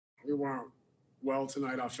weren't well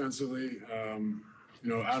tonight offensively.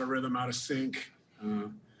 Out of rhythm, out of sync.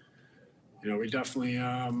 We definitely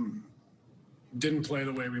didn't play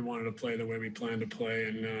the way we wanted to play, the way we planned to play,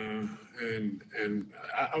 and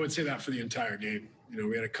I would say that for the entire game.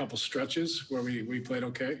 We had a couple stretches where we played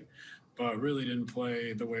okay, but really didn't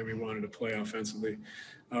play the way we wanted to play offensively.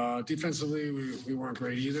 Defensively, we weren't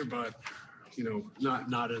great either, but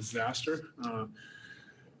not a disaster.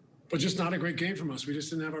 But just not a great game from us. We just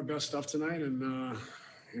didn't have our best stuff tonight, and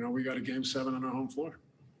we got a Game 7 on our home floor.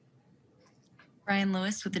 Ryan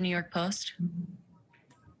Lewis with the New York Post.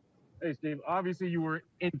 Hey, Steve, obviously you were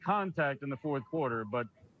in contact in the fourth quarter, but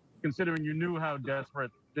considering you knew how desperate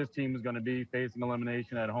this team was going to be facing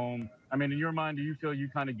elimination at home, I mean, in your mind, do you feel you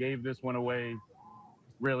kind of gave this one away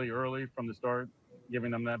really early from the start, giving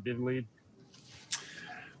them that big lead?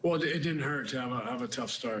 Well, it didn't hurt to have a tough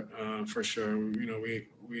start, for sure.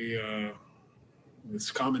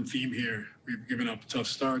 It's a common theme here. We've given up tough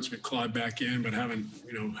starts. We've clawed back in, but haven't,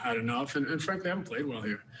 had enough. And frankly, haven't played well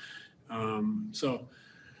here.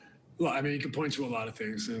 Well, I mean, you can point to a lot of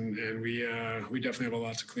things, and we definitely have a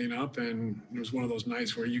lot to clean up. And it was one of those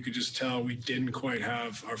nights where you could just tell we didn't quite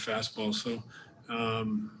have our fastball. So,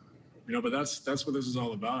 but that's what this is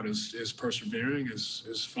all about: is persevering,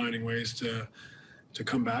 is finding ways to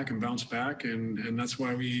come back and bounce back, and that's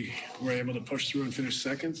why we were able to push through and finish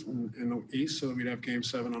second in the East, so that we'd have Game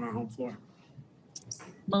 7 on our home floor.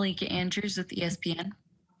 Malika Andrews with ESPN.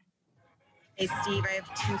 Hey, Steve, I have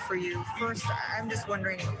two for you. First, I'm just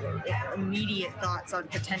wondering immediate thoughts on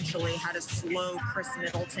potentially how to slow Chris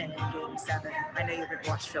Middleton in Game 7. I know you haven't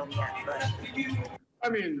watched film yet, but... I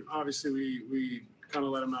mean, obviously, we kind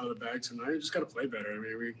of let him out of the bag tonight. We just got to play better. I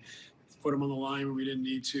mean, we put him on the line when we didn't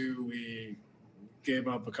need to. We gave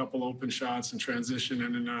up a couple open shots in transition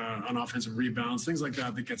and in on offensive rebounds, things like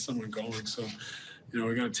that get someone going. So,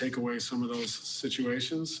 we got to take away some of those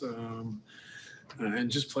situations.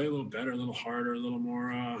 And just play a little better, a little harder, a little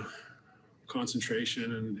more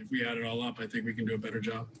concentration. And if we add it all up, I think we can do a better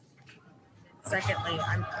job. Secondly,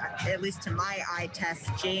 at least to my eye test,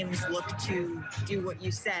 James looked to do what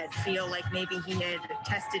you said, feel like maybe he had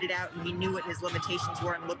tested it out and he knew what his limitations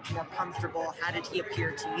were and looked more comfortable. How did he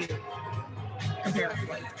appear to you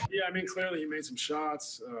comparatively? Yeah, I mean, clearly he made some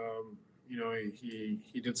shots.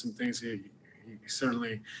 He did some things. He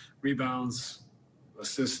certainly rebounds,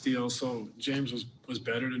 assist, steal. So James was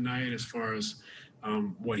better tonight as far as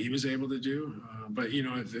what he was able to do. But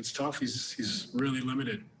it's tough. He's really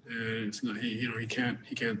limited. And it's not he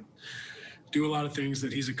can't do a lot of things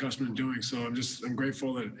that he's accustomed to doing. So I'm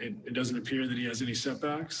grateful that it doesn't appear that he has any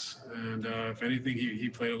setbacks. And if anything, he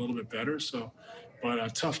played a little bit better. So, but a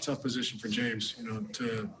tough position for James.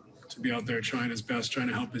 To be out there trying his best, trying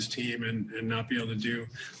to help his team, and not be able to do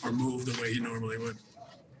or move the way he normally would.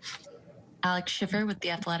 Alex Schiffer with The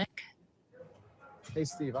Athletic. Hey,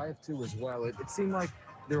 Steve, I have two as well. It seemed like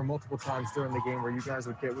there were multiple times during the game where you guys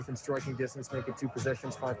would get within striking distance, make it 2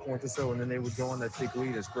 possessions, 5 points or so, and then they would go on that big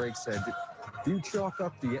lead, as Greg said. Do you chalk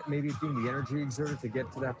up maybe it being the energy exerted to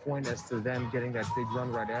get to that point as to them getting that big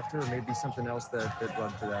run right after, or maybe something else that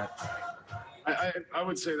led to that? I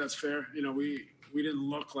would say that's fair. We didn't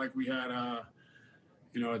look like we had a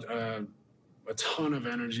ton of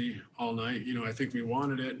energy all night. I think we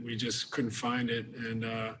wanted it. We just couldn't find it. And,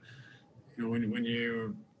 when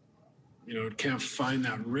you can't find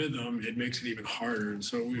that rhythm, it makes it even harder. And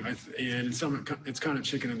so it's kind of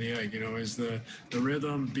chicken and the egg, is the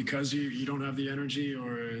rhythm because you don't have the energy,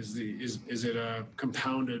 or is it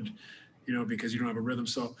compounded, because you don't have a rhythm.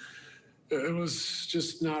 So it was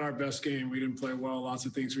just not our best game. We didn't play well. Lots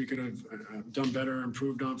of things we could have done better,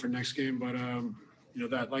 improved on for next game. But,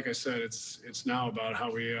 that, like I said, it's now about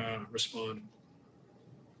how we respond.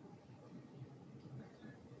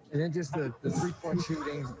 And then just the 3-point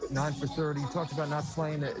shooting, 9 for 30. You talked about not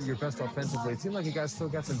playing your best offensively. It seemed like you guys still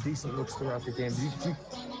got some decent looks throughout the game. Do you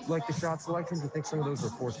like the shot selection? Do you think some of those were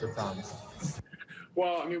forced at times?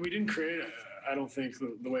 Well, I mean, we didn't create, I don't think,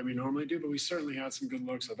 the way we normally do, but we certainly had some good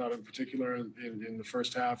looks. I thought in particular in the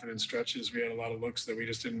first half and in stretches, we had a lot of looks that we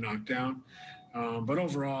just didn't knock down. But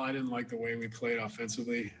overall, I didn't like the way we played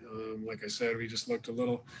offensively. Like I said, we just looked a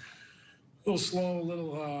little slow, a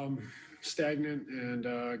little stagnant,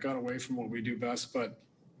 and got away from what we do best. But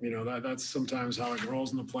that's sometimes how it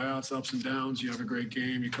rolls in the playoffs, ups and downs. You have a great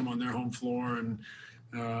game, you come on their home floor,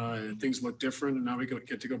 and things look different. And now we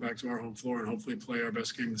get to go back to our home floor and hopefully play our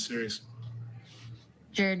best game in the series.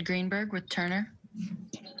 Jared Greenberg with Turner.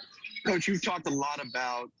 Coach, you've talked a lot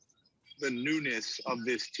about the newness of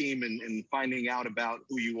this team and finding out about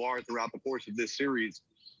who you are throughout the course of this series.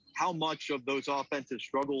 How much of those offensive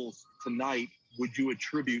struggles tonight would you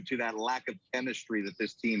attribute to that lack of chemistry that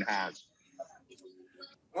this team has?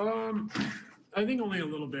 I think only a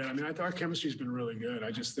little bit. I mean, I thought our chemistry's been really good.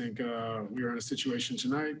 I just think we were in a situation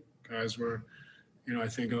tonight. Guys were, I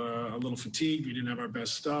think a little fatigued. We didn't have our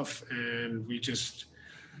best stuff, and we just,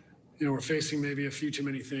 we're facing maybe a few too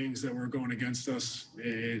many things that were going against us,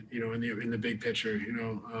 in the big picture.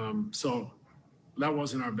 So that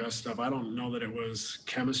wasn't our best stuff. I don't know that it was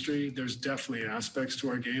chemistry. There's definitely aspects to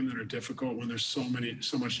our game that are difficult when there's so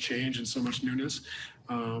much change and so much newness.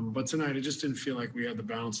 But tonight, it just didn't feel like we had the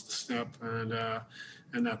balance, the step, and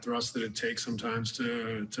that thrust that it takes sometimes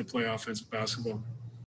to play offensive basketball.